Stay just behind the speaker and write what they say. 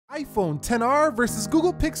iPhone XR versus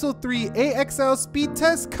Google Pixel 3 AXL speed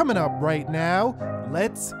test coming up right now.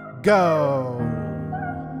 Let's go.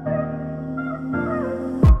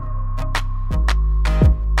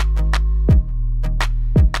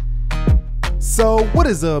 So what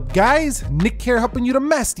is up, guys? Nick here, helping you to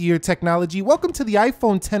master your technology. Welcome to the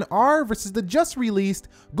iPhone XR versus the just released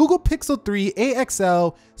Google Pixel 3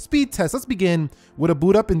 AXL speed test. Let's begin with a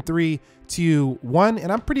boot up in 3, 2, 1. And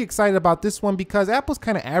I'm pretty excited about this one because Apple's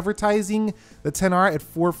kind of advertising the XR at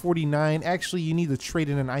 $449. Actually, you need to trade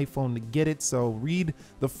in an iPhone to get it, so read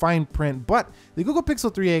the fine print. But the Google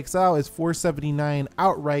Pixel 3 AXL is $479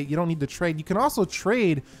 outright. You don't need to trade. You can also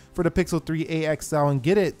trade for the Pixel 3 AXL and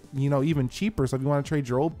get it, even cheaper. So if you want to trade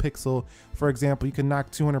your old Pixel, for example, you can knock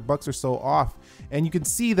 200 bucks or so off. And you can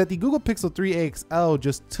see that the Google Pixel 3 AXL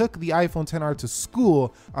just took the iPhone XR to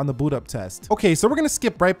school on the boot up test. Okay, so we're gonna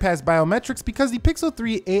skip right past biometrics because the Pixel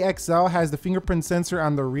 3 AXL has the fingerprint sensor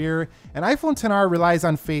on the rear and iPhone XR relies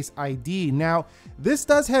on Face ID. Now, this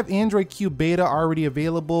does have Android Q beta already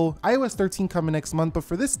available, iOS 13 coming next month, but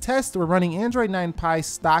for this test, we're running Android 9 Pie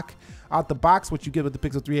stock out the box, which you get with the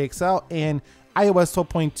Pixel 3 AXL, and iOS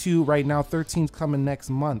 12.2 right now, 13's coming next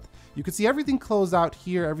month. You can see everything closed out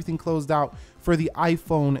here, everything closed out for the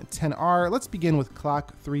iPhone XR. Let's begin with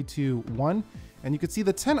clock 3, 2, 1. And you can see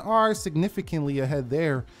the XR significantly ahead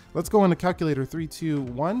there. Let's go into calculator 3, 2,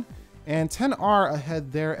 1. And XR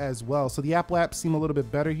ahead there as well. So the Apple apps seem a little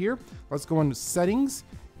bit better here. Let's go into settings.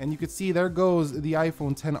 And you can see there goes the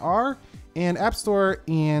iPhone XR and App Store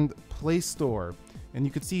and Play Store. And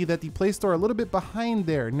you can see that the Play Store a little bit behind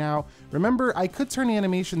there. Now, remember, I could turn the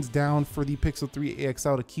animations down for the Pixel 3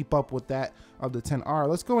 AXL to keep up with that of the XR.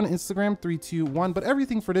 Let's go into Instagram, 3, 2, 1. But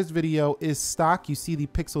everything for this video is stock. You see the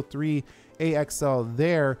Pixel 3 AXL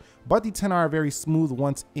there, but the XR very smooth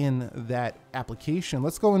once in that application.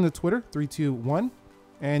 Let's go into Twitter, 3, 2, 1.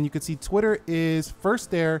 And you can see Twitter is first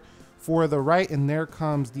there for the right, and there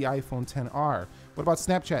comes the iPhone XR. What about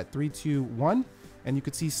Snapchat, 3, 2, 1. And you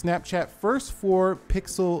can see Snapchat first for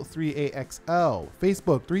Pixel 3 AXL.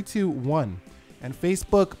 Facebook, 3, 2, 1. And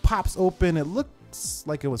Facebook pops open. It looks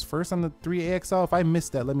like it was first on the 3 AXL. If I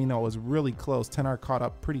missed that, let me know. It was really close. XR caught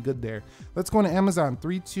up pretty good there. Let's go into Amazon,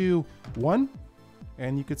 3, 2, 1.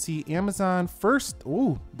 And you could see Amazon first.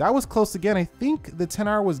 Ooh, that was close again. I think the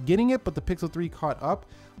XR was getting it, but the Pixel 3 caught up.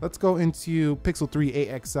 Let's go into Pixel 3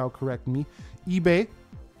 AXL, correct me. eBay,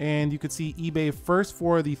 and you could see eBay first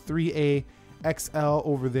for the 3A XL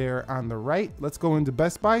over there on the right. Let's go into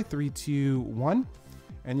Best Buy, 3, 2, 1.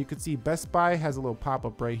 And you can see Best Buy has a little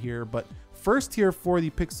pop-up right here, but first here for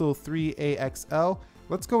the Pixel 3 AXL.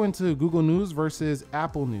 Let's go into Google News versus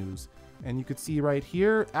Apple News. And you could see right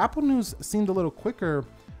here, Apple News seemed a little quicker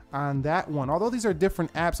on that one. Although these are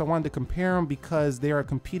different apps, I wanted to compare them because they are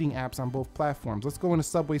competing apps on both platforms. Let's go into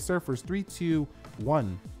Subway Surfers, 3, 2,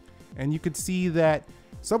 1. And you could see that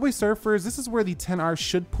Subway Surfers, this is where the XR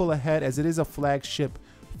should pull ahead as it is a flagship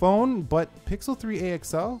phone, but Pixel 3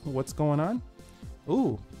 AXL, what's going on?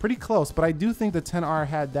 Ooh, pretty close, but I do think the XR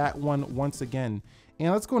had that one once again.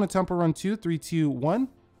 And let's go into Temple Run 2, 3, 2, 1.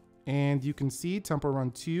 And you can see Temple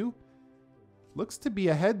Run 2 looks to be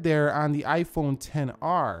ahead there on the iPhone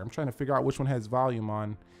XR. I'm trying to figure out which one has volume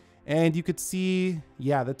on. And you could see,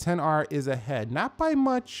 yeah, the XR is ahead. Not by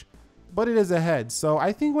much, but it is ahead. So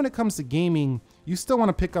I think when it comes to gaming, you still want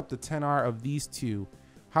to pick up the XR of these two.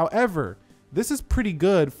 However, this is pretty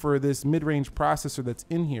good for this mid-range processor that's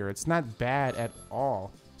in here. It's not bad at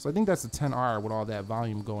all. So I think that's the XR with all that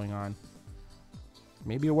volume going on.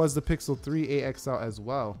 Maybe it was the Pixel 3 AXL as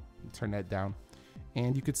well. Turn that down.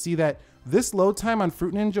 And you could see that this load time on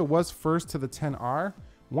Fruit Ninja was first to the XR.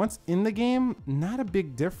 Once in the game, not a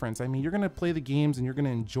big difference. I mean, you're gonna play the games and you're gonna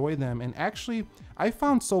enjoy them. And actually, I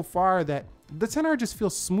found so far that the XR just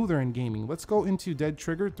feels smoother in gaming. Let's go into Dead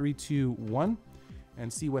Trigger, 3, 2, 1,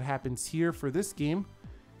 and see what happens here for this game.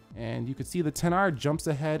 And you can see the XR jumps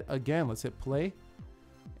ahead again. Let's hit play.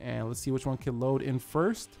 And let's see which one can load in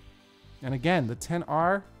first. And again, the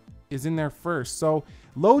XR is in there first. So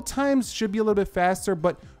load times should be a little bit faster,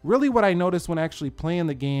 but really what I noticed when actually playing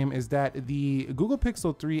the game is that the Google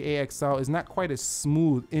Pixel 3 AXL is not quite as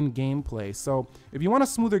smooth in gameplay. So if you want a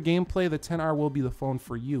smoother gameplay, the XR will be the phone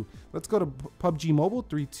for you. Let's go to PUBG Mobile,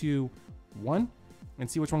 3, 2, 1, and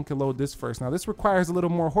see which one can load this first. Now this requires a little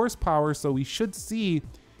more horsepower, so we should see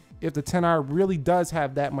if the XR really does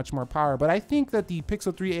have that much more power. But I think that the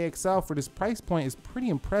Pixel 3 AXL for this price point is pretty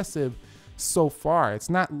impressive so far. It's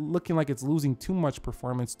not looking like it's losing too much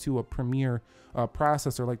performance to a premier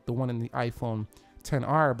processor like the one in the iPhone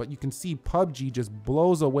XR, but you can see PUBG just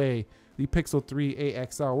blows away the Pixel 3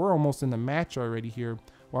 AXL. We're almost in the match already here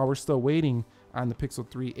while we're still waiting on the Pixel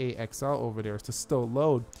 3a XL over there to still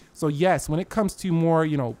load. So yes, when it comes to more,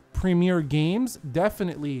 you know, premier games,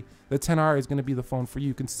 definitely the 10R is going to be the phone for you.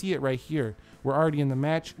 You can see it right here. We're already in the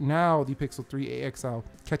match. Now the Pixel 3a XL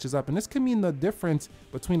catches up, and this can mean the difference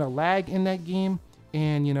between a lag in that game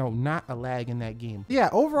and, you know, not a lag in that game. Yeah,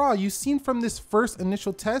 overall, you've seen from this first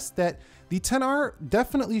initial test that the 10R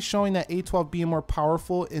definitely showing that A12 being more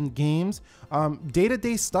powerful in games.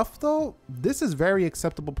 Day-to-day stuff though, this is very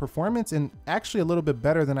acceptable performance and actually a little bit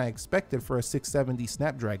better than I expected for a 670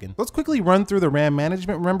 Snapdragon. Let's quickly run through the RAM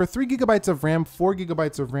management. Remember, 3 GB of RAM, 4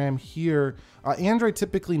 GB of RAM here. Android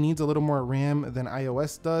typically needs a little more RAM than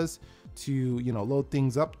iOS does to, you know, load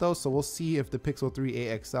things up though. So we'll see if the Pixel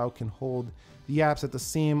 3a XL can hold the apps at the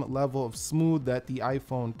same level of smooth that the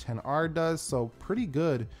iPhone 10R does. So pretty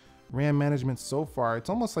good RAM management so far. It's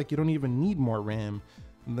almost like you don't even need more RAM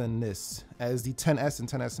than this, as the 10s and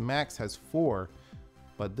 10s Max has 4.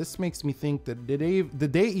 But this makes me think that did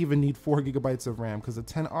they even need 4 GB of RAM, because the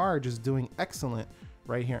 10R just doing excellent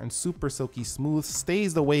right here and super silky smooth,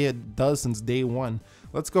 stays the way it does since day one.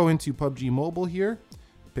 Let's go into PUBG Mobile here.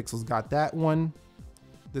 Pixel's got that one.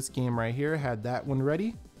 This game right here had that one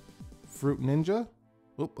ready. Fruit Ninja.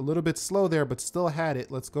 Oop, a little bit slow there, but still had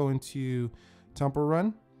it. Let's go into Temple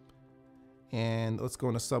Run. And let's go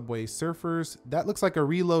into Subway Surfers. That looks like a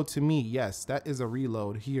reload to me. Yes, that is a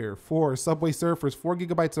reload here for Subway Surfers. 4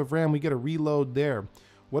 GB of RAM, we get a reload there.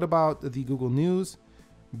 What about the Google News?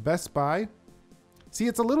 Best Buy. See,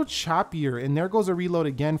 it's a little choppier, and there goes a reload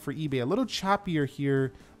again for eBay. A little choppier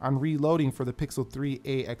here on reloading for the Pixel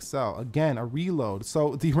 3a XL. Again, a reload.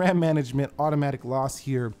 So the RAM management automatic loss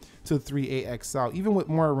here to the 3a XL. Even with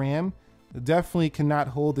more RAM, definitely cannot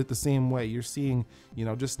hold it the same way. You're seeing, you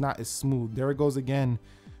know, just not as smooth. There it goes again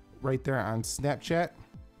right there on Snapchat.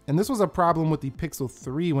 And this was a problem with the Pixel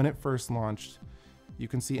 3 when it first launched. You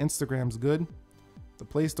can see Instagram's good. The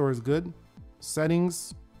Play Store is good.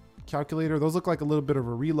 Settings, calculator, those look like a little bit of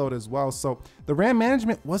a reload as well. So the RAM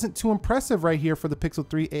management wasn't too impressive right here for the Pixel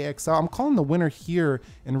 3a XL. I'm calling the winner here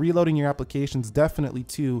in reloading your applications definitely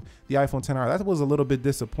to the iPhone 10R. That was a little bit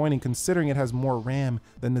disappointing considering it has more RAM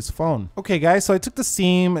than this phone. Okay guys, so I took the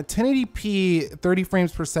same 1080p 30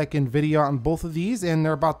 frames per second video on both of these, and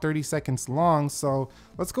they're about 30 seconds long. So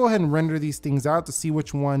let's go ahead and render these things out to see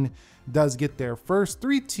which one does get there first.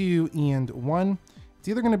 3, 2, and 1. It's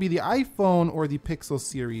either going to be the iPhone or the Pixel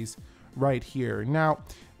series right here. Now,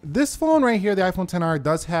 this phone right here, the iPhone 10R,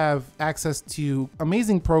 does have access to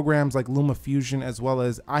amazing programs like LumaFusion as well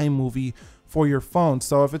as iMovie for your phone.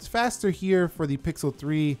 So if it's faster here for the Pixel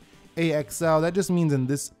 3a XL, that just means in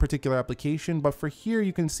this particular application. But for here,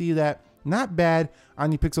 you can see that not bad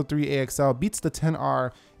on the Pixel 3a XL, beats the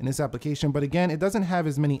 10R in this application. But again, it doesn't have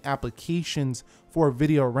as many applications for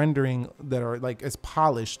video rendering that are like as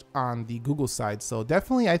polished on the Google side. So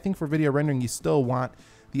definitely, I think for video rendering, you still want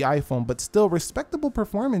the iPhone, but still respectable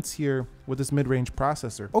performance here with this mid-range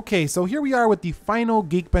processor. Okay, so here we are with the final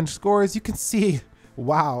Geekbench scores. You can see,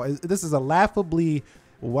 wow, this is a laughably,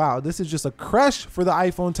 wow, this is just a crush for the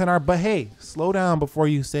iPhone 10R. But hey, slow down before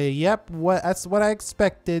you say, yep, that's what I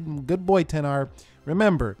expected. Good boy, 10R.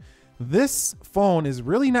 Remember, this phone is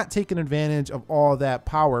really not taking advantage of all that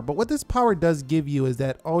power, but what this power does give you is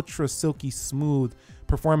that ultra silky smooth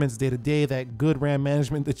performance day to day, that good RAM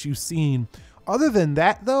management that you've seen. Other than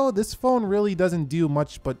that though, this phone really doesn't do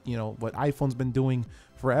much but, you know, what iPhone's been doing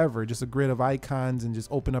forever, just a grid of icons and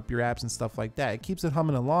just open up your apps and stuff like that. It keeps it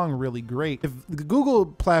humming along really great. If the Google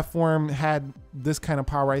platform had this kind of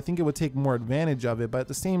power, I think it would take more advantage of it. But at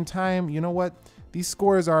the same time, you know what? These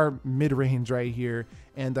scores are mid-range right here,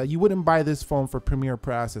 and you wouldn't buy this phone for premier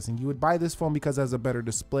processing. You would buy this phone because it has a better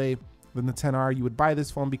display than the 10R. You would buy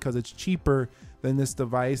this phone because it's cheaper than this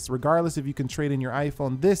device. Regardless if you can trade in your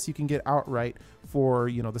iPhone, this you can get outright for,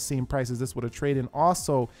 you know, the same price as this would have traded in.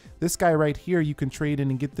 Also, this guy right here, you can trade in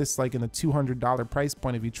and get this like in a $200 price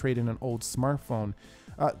point if you trade in an old smartphone.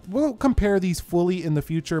 We'll compare these fully in the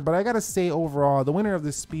future, but I gotta say overall, the winner of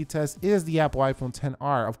this speed test is the Apple iPhone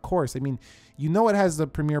 10R. Of course, I mean, you know it has the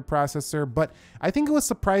premier processor, but I think it was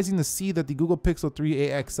surprising to see that the Google Pixel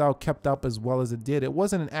 3a XL kept up as well as it did. It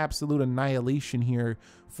wasn't an absolute annihilation here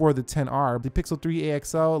for the 10R. The Pixel 3a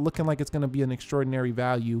XL looking like it's gonna be an extraordinary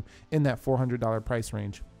value in that $400 price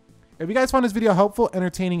range. If you guys found this video helpful,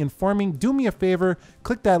 entertaining, informing, do me a favor,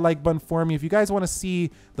 click that like button for me. If you guys want to see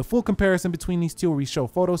the full comparison between these two, where we show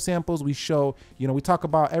photo samples, we show, you know, we talk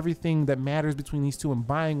about everything that matters between these two and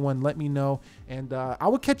buying one, let me know. And I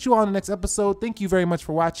will catch you all in the next episode. Thank you very much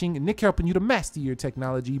for watching. Nick here helping you to master your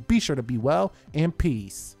technology. Be sure to be well, and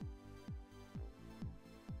peace.